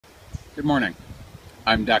Good morning.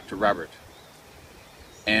 I'm Dr. Robert,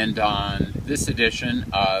 and on this edition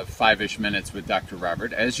of 5-ish Minutes with Dr.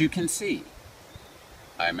 Robert, as you can see,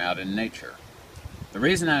 I'm out in nature. The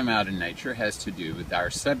reason I'm out in nature has to do with our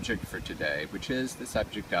subject for today, which is the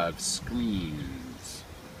subject of screens.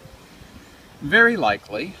 Very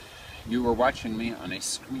likely, you were watching me on a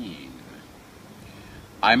screen.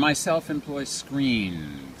 I myself employ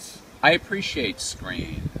screens. I appreciate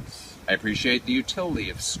screens. I appreciate the utility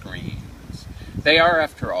of screens. They are,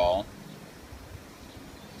 after all,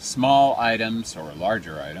 small items or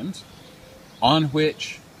larger items on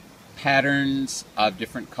which patterns of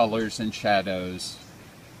different colors and shadows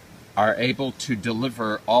are able to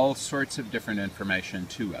deliver all sorts of different information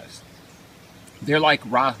to us. They're like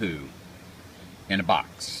Rahu in a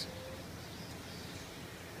box,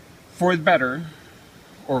 for the better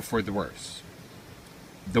or for the worse.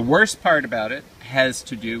 The worst part about it has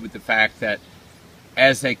to do with the fact that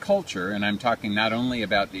as a culture, and I'm talking not only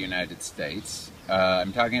about the United States,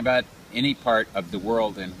 I'm talking about any part of the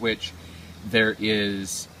world in which there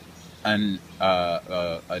is an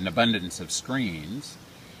abundance of screens.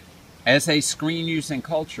 As a screen-using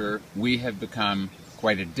culture, we have become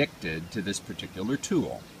quite addicted to this particular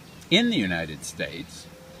tool. In the United States,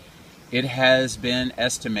 it has been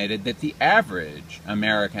estimated that the average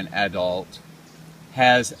American adult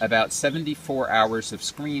has about 74 hours of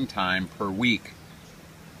screen time per week.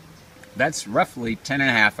 That's roughly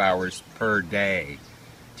 10.5 hours per day.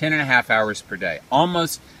 10.5 hours per day.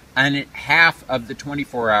 Almost half of the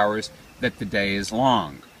 24 hours that the day is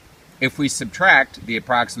long. If we subtract the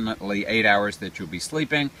approximately 8 hours that you'll be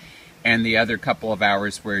sleeping and the other couple of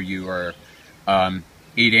hours where you are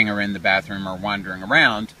eating or in the bathroom or wandering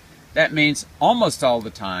around, that means almost all the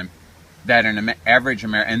time that an average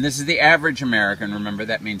American, and this is the average American, remember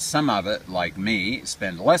that means some of it, like me,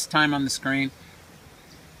 spend less time on the screen,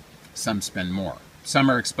 some spend more.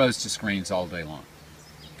 Some are exposed to screens all day long.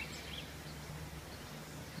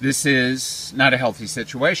 This is not a healthy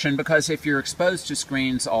situation because if you're exposed to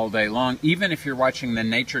screens all day long, even if you're watching the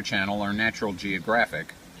Nature Channel or Natural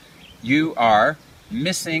Geographic, you are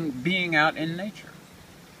missing being out in nature.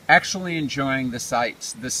 Actually enjoying the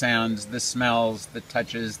sights, the sounds, the smells, the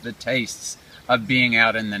touches, the tastes of being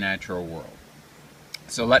out in the natural world.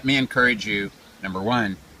 So let me encourage you, number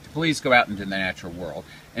one, to please go out into the natural world.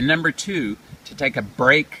 And number two, to take a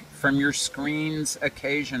break from your screens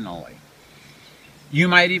occasionally. You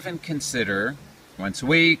might even consider once a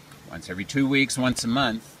week, once every 2 weeks, once a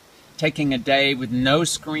month, taking a day with no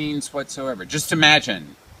screens whatsoever. Just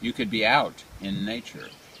imagine you could be out in nature.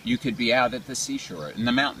 You could be out at the seashore, in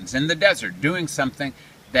the mountains, in the desert, doing something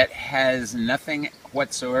that has nothing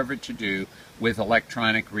whatsoever to do with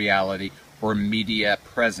electronic reality or media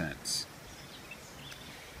presence.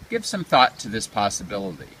 Give some thought to this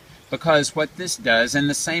possibility, because what this does, in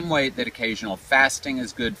the same way that occasional fasting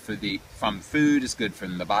is good from food is good for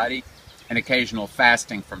the body, and occasional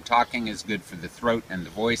fasting from talking is good for the throat and the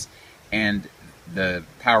voice and the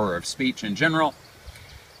power of speech in general,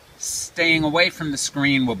 staying away from the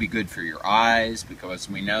screen will be good for your eyes, because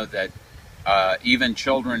we know that even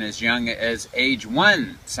children as young as age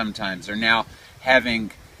 1 sometimes are now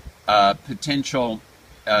having potential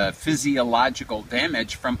physiological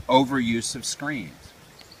damage from overuse of screens.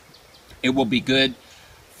 It will be good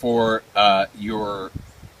for your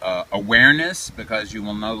awareness, because you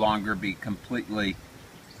will no longer be completely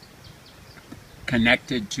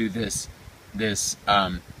connected to this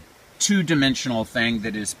two-dimensional thing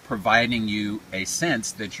that is providing you a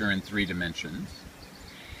sense that you're in 3 dimensions.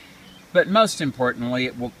 But most importantly,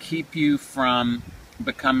 it will keep you from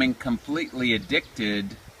becoming completely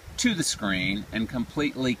addicted to the screen and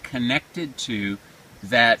completely connected to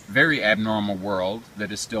that very abnormal world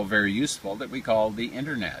that is still very useful that we call the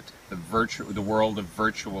internet, the world of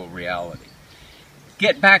virtual reality.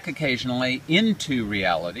 Get back occasionally into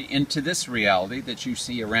reality, into this reality that you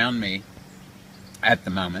see around me at the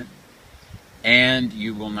moment, and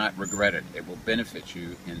you will not regret it. It will benefit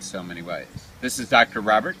you in so many ways. This is Dr.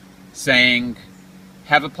 Robert saying,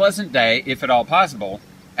 have a pleasant day, if at all possible,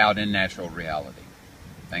 out in natural reality.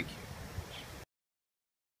 Thank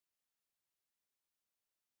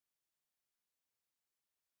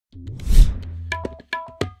you.